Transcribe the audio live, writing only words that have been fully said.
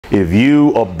If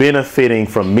you are benefiting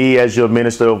from me as your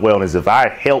minister of wellness, if I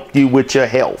help you with your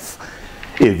health,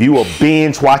 if you are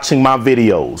binge watching my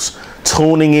videos,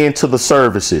 tuning into the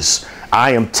services,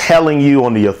 I am telling you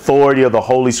on the authority of the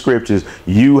Holy Scriptures,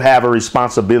 you have a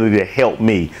responsibility to help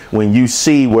me when you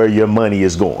see where your money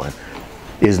is going.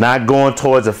 It's not going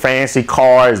towards a fancy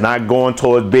car. It's not going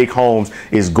towards big homes.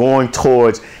 It's going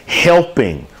towards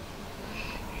helping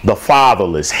the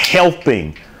fatherless,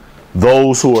 helping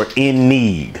those who are in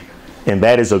need. And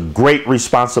that is a great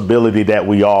responsibility that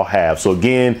we all have. So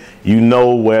again, you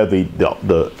know where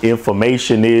the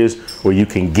information is, where you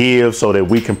can give so that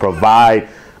we can provide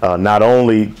not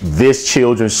only this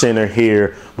children's center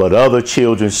here, but other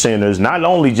children's centers, not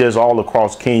only just all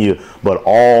across Kenya, but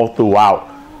all throughout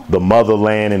the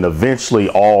motherland and eventually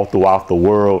all throughout the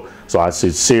world. So I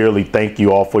sincerely thank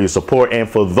you all for your support. And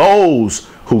for those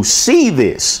who see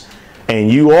this, and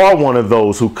you are one of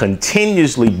those who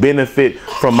continuously benefit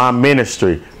from my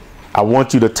ministry, I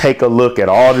want you to take a look at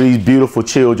all of these beautiful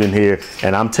children here.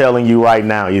 And I'm telling you right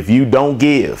now, if you don't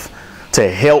give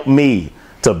to help me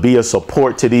to be a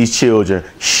support to these children,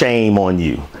 shame on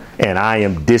you. And I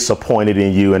am disappointed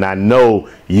in you. And I know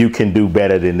you can do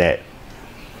better than that.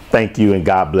 Thank you, and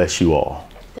God bless you all.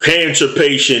 Cancer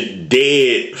patient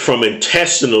dead from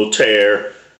intestinal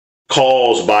tear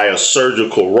caused by a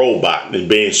surgical robot and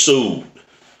being sued.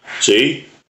 See?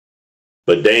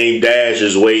 But Dame Dash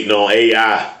is waiting on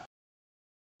AI.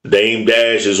 Dame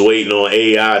Dash is waiting on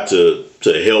AI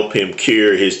to help him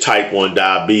cure his type 1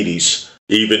 diabetes.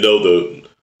 Even though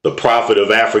the prophet of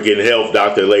African health,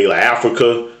 Dr. Llaila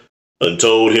Afrika,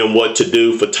 told him what to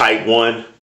do for type 1.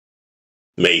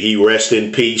 May he rest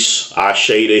in peace. Ashe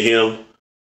to him.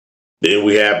 Then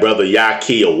we have Brother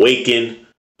Yaki Awaken,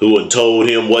 who told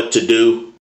him what to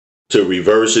do to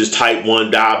reverse his type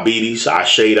 1 diabetes.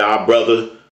 Ashe to our brother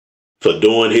for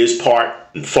doing his part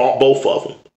and fought both of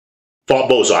them. Fought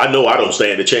both. So I know I don't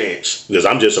stand a chance because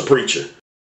I'm just a preacher.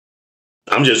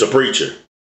 I'm just a preacher.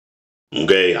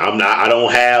 Okay, I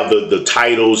don't have the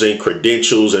titles and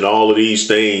credentials and all of these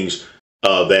things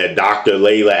that Dr.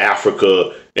 Llaila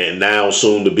Afrika and now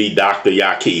soon to be Dr.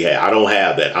 Yaki had. I don't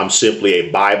have that. I'm simply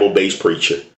a Bible-based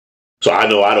preacher. So I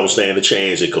know I don't stand a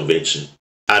chance in convention.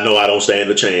 I know I don't stand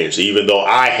a chance, even though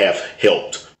I have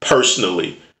helped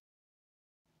personally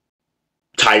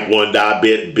type 1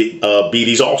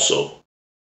 diabetes also.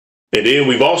 And then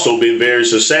we've also been very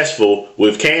successful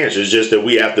with cancer. It's just that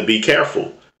we have to be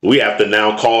careful. We have to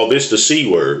now call this the C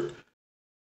word.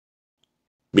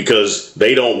 Because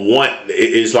they don't want,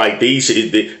 it's like this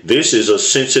is a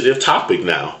sensitive topic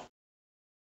now.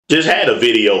 Just had a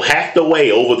video hacked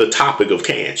away over the topic of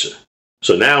cancer.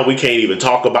 So now we can't even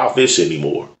talk about this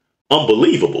anymore.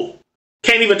 Unbelievable.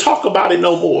 Can't even talk about it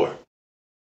no more.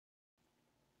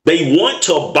 They want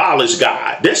to abolish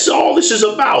God. That's all this is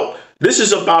about. This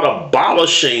is about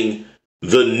abolishing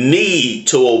the need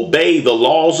to obey the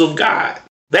laws of God.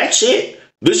 That's it.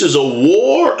 This is a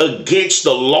war against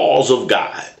the laws of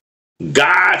God,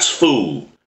 God's food,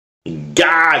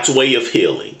 God's way of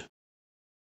healing.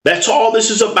 That's all this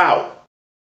is about.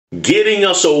 Getting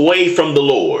us away from the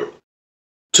Lord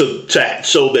so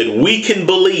that we can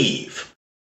believe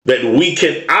that we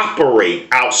can operate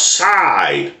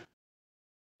outside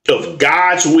of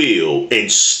God's will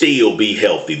and still be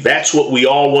healthy. That's what we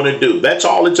all want to do. That's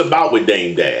all it's about with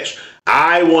Dame Dash.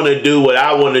 I want to do what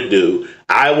I want to do.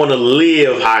 I want to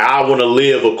live how I want to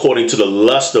live according to the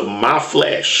lust of my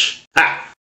flesh.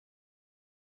 Ha!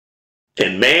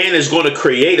 And man is going to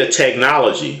create a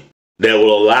technology that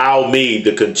will allow me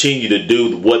to continue to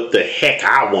do what the heck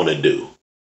I want to do.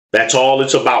 That's all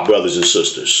it's about, brothers and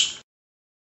sisters.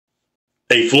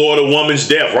 A Florida woman's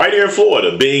death right here in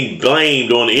Florida being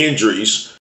blamed on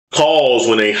injuries caused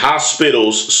when a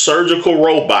hospital's surgical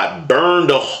robot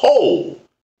burned a hole.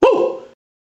 Woo!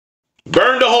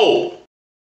 Burned a hole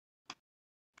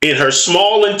in her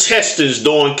small intestines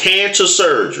during cancer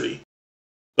surgery,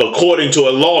 according to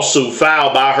a lawsuit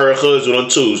filed by her husband on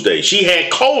Tuesday. She had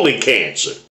colon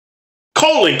cancer.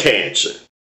 Colon cancer.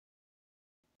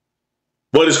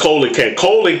 What is colon cancer?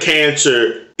 Colon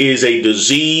cancer is a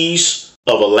disease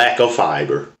of a lack of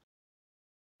fiber.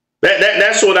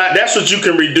 That's what you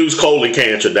can reduce colon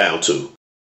cancer down to.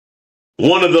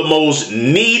 One of the most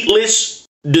needless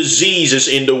diseases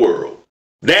in the world.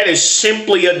 That is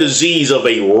simply a disease of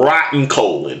a rotten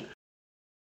colon.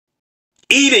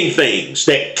 Eating things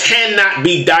that cannot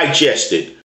be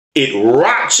digested, it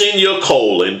rots in your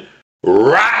colon,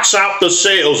 rots out the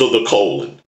cells of the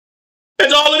colon.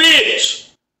 That's all it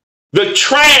is. The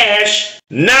trash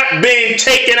not being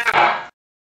taken out.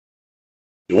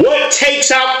 What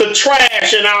takes out the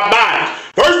trash in our bodies?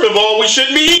 First of all, we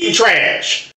shouldn't be eating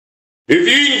trash. If you're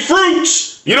eating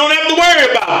fruits, you don't have to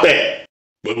worry about that.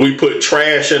 But we put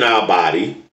trash in our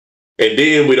body, and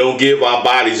then we don't give our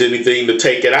bodies anything to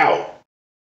take it out.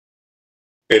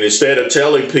 And instead of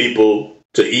telling people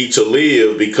to eat to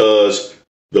live because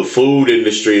the food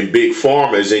industry and big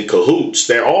pharma is in cahoots,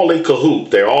 they're all in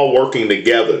cahoots. They're all working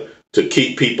together to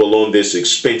keep people on this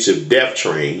expensive death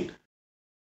train.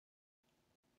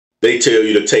 They tell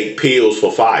you to take pills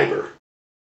for fiber.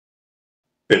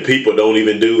 And people don't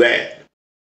even do that.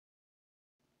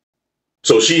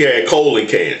 So she had colon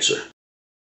cancer.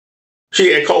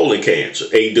 She had colon cancer,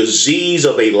 a disease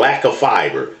of a lack of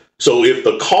fiber. So if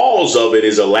the cause of it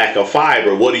is a lack of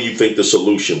fiber, what do you think the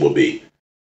solution will be?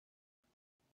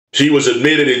 She was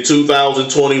admitted in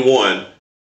 2021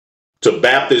 to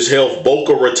Baptist Health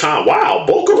Boca Raton. Wow,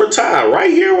 Boca Raton, right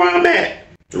here where I'm at.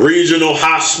 Regional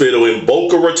hospital in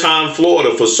Boca Raton,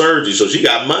 Florida for surgery. So she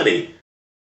got money.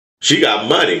 She got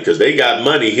money because they got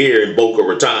money here in Boca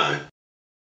Raton.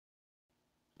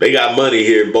 They got money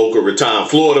here in Boca Raton,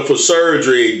 Florida for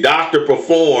surgery. A doctor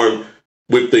performed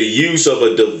with the use of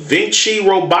a Da Vinci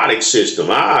robotic system.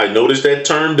 I noticed that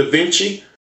term Da Vinci.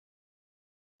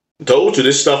 I told you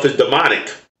this stuff is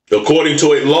demonic. According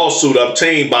to a lawsuit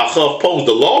obtained by HuffPost,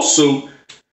 the lawsuit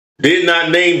did not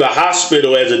name the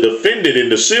hospital as a defendant in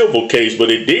the civil case,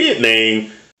 but it did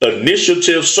name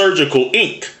Initiative Surgical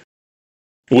Inc.,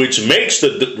 which makes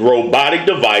the robotic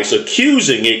device,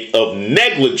 accusing it of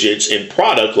negligence in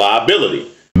product liability.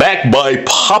 Backed by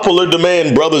popular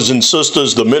demand, brothers and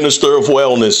sisters, the Minister of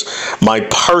Wellness, my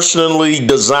personally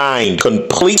designed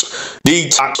complete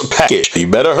detox package. You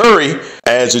better hurry,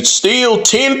 as it's still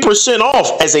 10%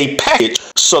 off as a package.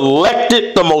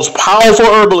 Selected the most powerful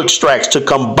herbal extracts to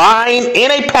combine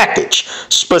in a package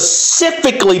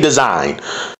specifically designed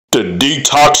to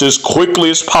detox as quickly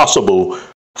as possible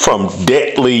from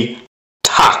deadly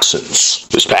toxins.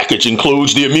 This package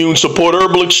includes the immune support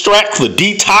herbal extract, the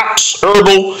detox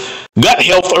herbal, gut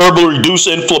health herbal, reduce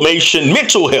inflammation,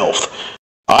 mental health,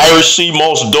 Irish sea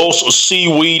moss, dose of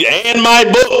seaweed, and my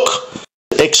book,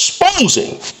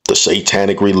 Exposing the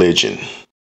Satanic Religion,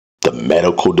 the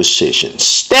Medical Decision,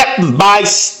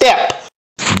 step-by-step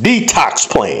detox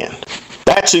plan.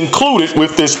 That's included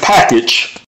with this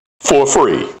package for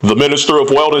free.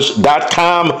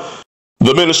 TheMinisterofWellness.com,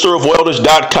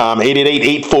 TheMinisterofWellness.com,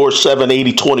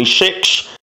 888-847-8026,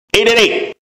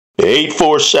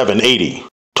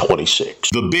 888-847-8026.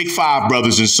 The big five,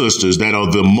 brothers and sisters, that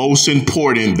are the most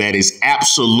important, that is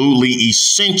absolutely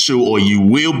essential, or you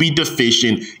will be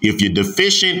deficient. If you're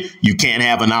deficient, you can't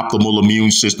have an optimal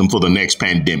immune system for the next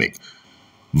pandemic.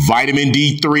 Vitamin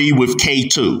D3 with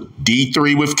K2,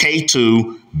 D3 with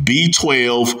K2,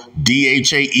 B12,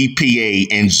 DHA, EPA,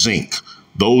 and zinc.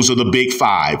 Those are the big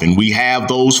five, and we have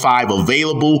those five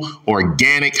available,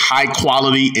 organic, high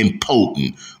quality, and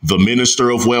potent.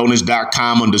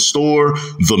 TheMinisterofWellness.com on the store,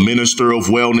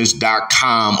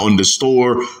 TheMinisterofWellness.com on the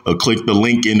store, or click the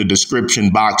link in the description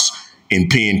box and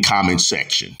pinned comment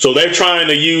section. So they're trying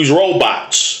to use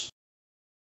robots.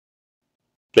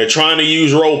 They're trying to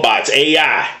use robots,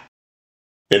 AI.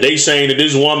 And they saying that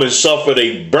this woman suffered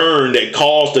a burn that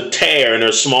caused a tear in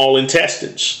her small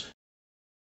intestines.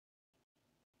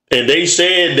 And they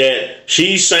said that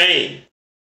she's saying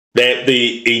that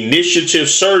the Initiative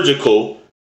Surgical,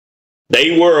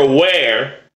 they were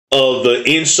aware of the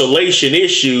insulation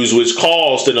issues which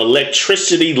caused an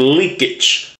electricity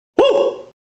leakage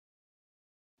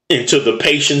into the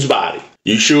patient's body.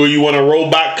 You sure you want a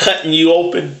robot cutting you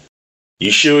open?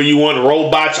 You sure you want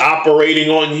robots operating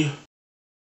on you?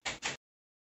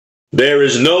 There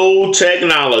is no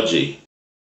technology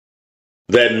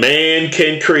that man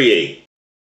can create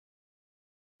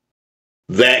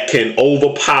that can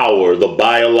overpower the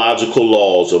biological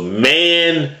laws of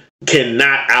man.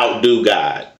 Cannot outdo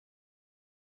God.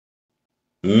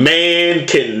 Man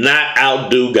cannot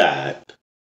outdo God.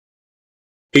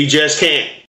 He just can't.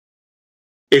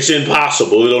 It's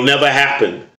impossible. It'll never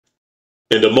happen.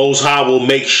 And the Most High will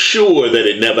make sure that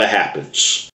it never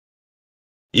happens.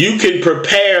 You can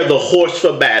prepare the horse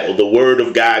for battle, the word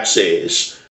of God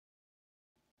says.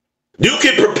 You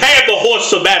can prepare the horse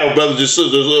for battle, brothers and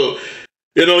sisters.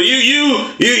 You know,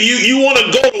 you want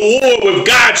to go to war with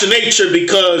God's nature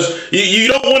because you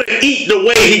don't want to eat the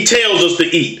way he tells us to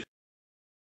eat.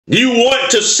 You want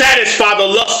to satisfy the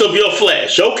lust of your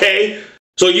flesh. Okay.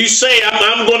 So you say,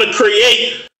 I'm going to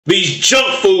create these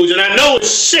junk foods, and I know it's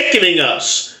sickening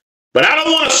us, but I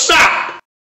don't want to stop.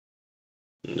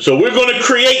 So we're going to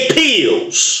create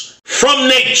pills from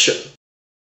nature.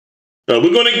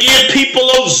 We're going to give people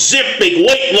Ozempic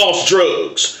weight loss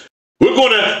drugs. We're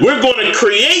going to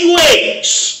create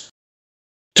ways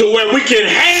to where we can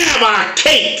have our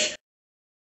cake,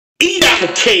 eat our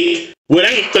cake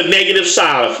without the negative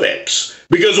side effects,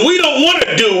 because we don't want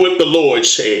to do what the Lord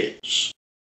says.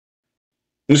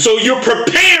 And so you're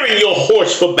preparing your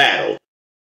horse for battle.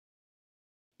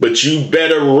 But you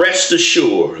better rest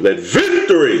assured that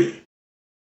victory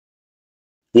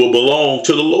will belong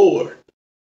to the Lord.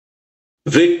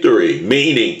 Victory,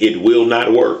 meaning it will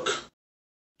not work.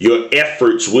 Your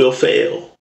efforts will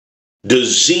fail.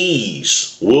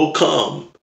 Disease will come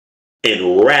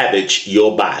and ravage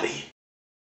your body.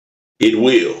 It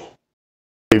will.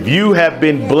 If you have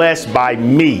been blessed by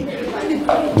me,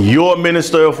 your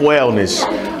minister of wellness,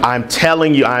 I'm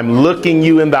telling you, I'm looking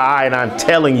you in the eye and I'm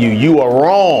telling you, you are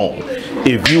wrong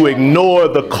if you ignore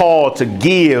the call to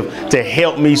give to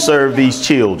help me serve these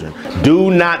children.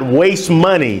 Do not waste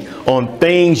money on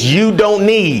things you don't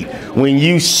need when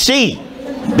you see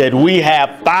that we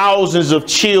have thousands of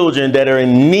children that are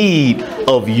in need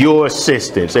of your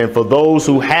assistance. And for those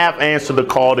who have answered the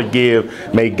call to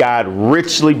give, may God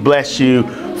richly bless you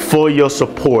for your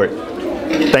support.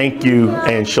 Thank you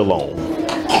and shalom.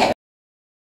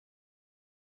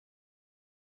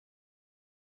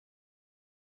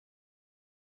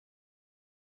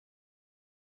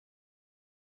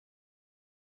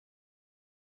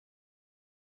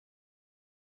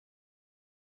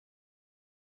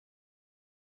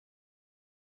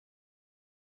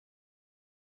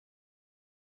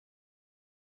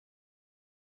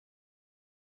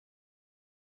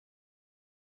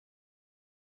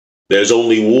 There's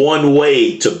only one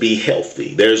way to be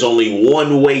healthy. There's only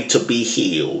one way to be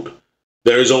healed.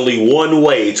 There's only one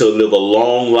way to live a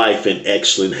long life in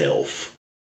excellent health.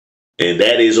 And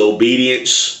that is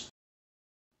obedience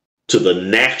to the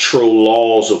natural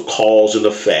laws of cause and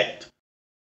effect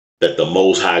that the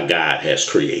Most High God has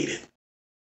created.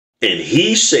 And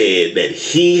he said that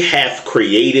he hath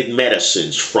created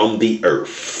medicines from the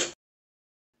earth.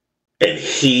 And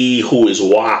he who is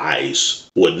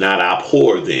wise would not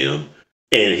abhor them.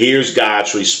 And here's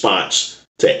God's response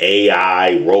to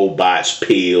AI, robots,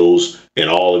 pills, and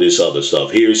all of this other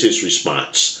stuff. Here's his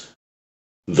response.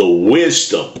 The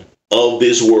wisdom of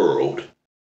this world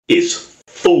is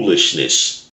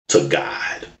foolishness to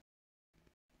God.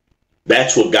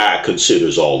 That's what God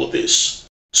considers all of this.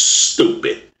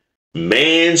 Stupid.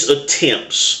 Man's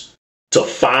attempts to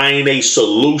find a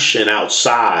solution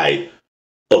outside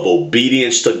of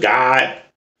obedience to God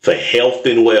for health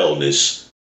and wellness,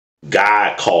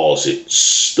 God calls it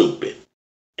stupid.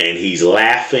 And he's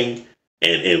laughing.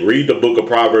 And read the book of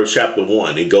Proverbs chapter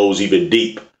 1. It goes even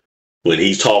deep when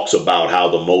he talks about how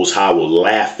the Most High will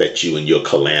laugh at you in your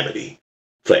calamity,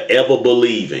 forever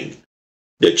believing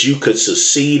that you could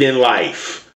succeed in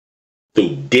life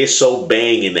through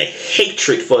disobeying and the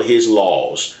hatred for his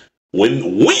laws. When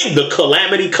the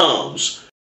calamity comes,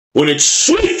 when it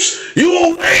sweeps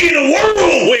you away in a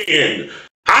whirlwind,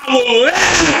 I will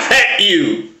laugh at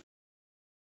you.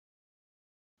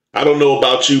 I don't know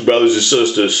about you, brothers and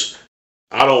sisters.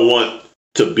 I don't want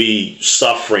to be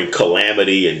suffering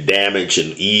calamity and damage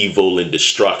and evil and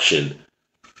destruction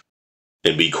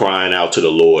and be crying out to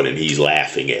the Lord and he's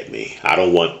laughing at me. I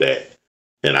don't want that.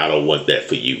 And I don't want that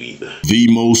for you either. The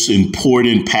most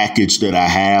important package that I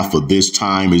have for this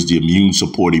time is the Immune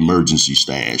Support Emergency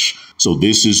Stash. So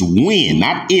this is when,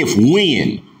 not if,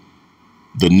 when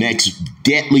the next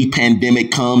deadly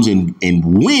pandemic comes and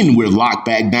when we're locked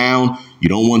back down. You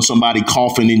don't want somebody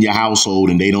coughing in your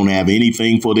household and they don't have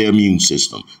anything for their immune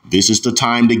system. This is the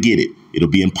time to get it. It'll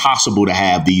be impossible to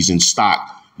have these in stock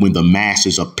when the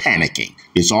masses are panicking.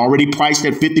 It's already priced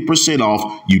at 50%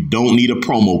 off. You don't need a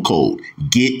promo code.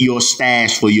 Get your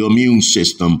stash for your immune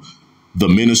system.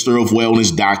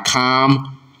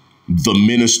 theministerofwellness.com.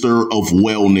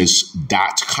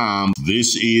 theministerofwellness.com.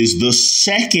 This is the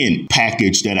second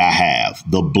package that I have,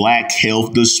 the Black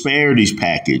Health Disparities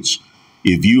package.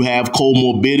 If you have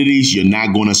comorbidities, you're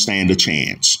not going to stand a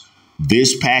chance.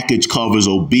 This package covers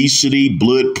obesity,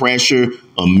 blood pressure,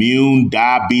 immune,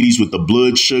 diabetes with the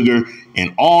blood sugar,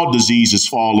 and all diseases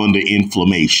fall under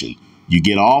inflammation. You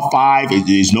get all five.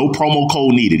 There's no promo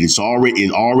code needed. It's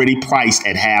already priced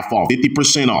at half off,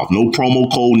 50% off. No promo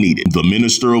code needed.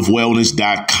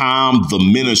 theministerofwellness.com,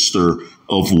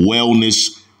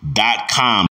 theministerofwellness.com.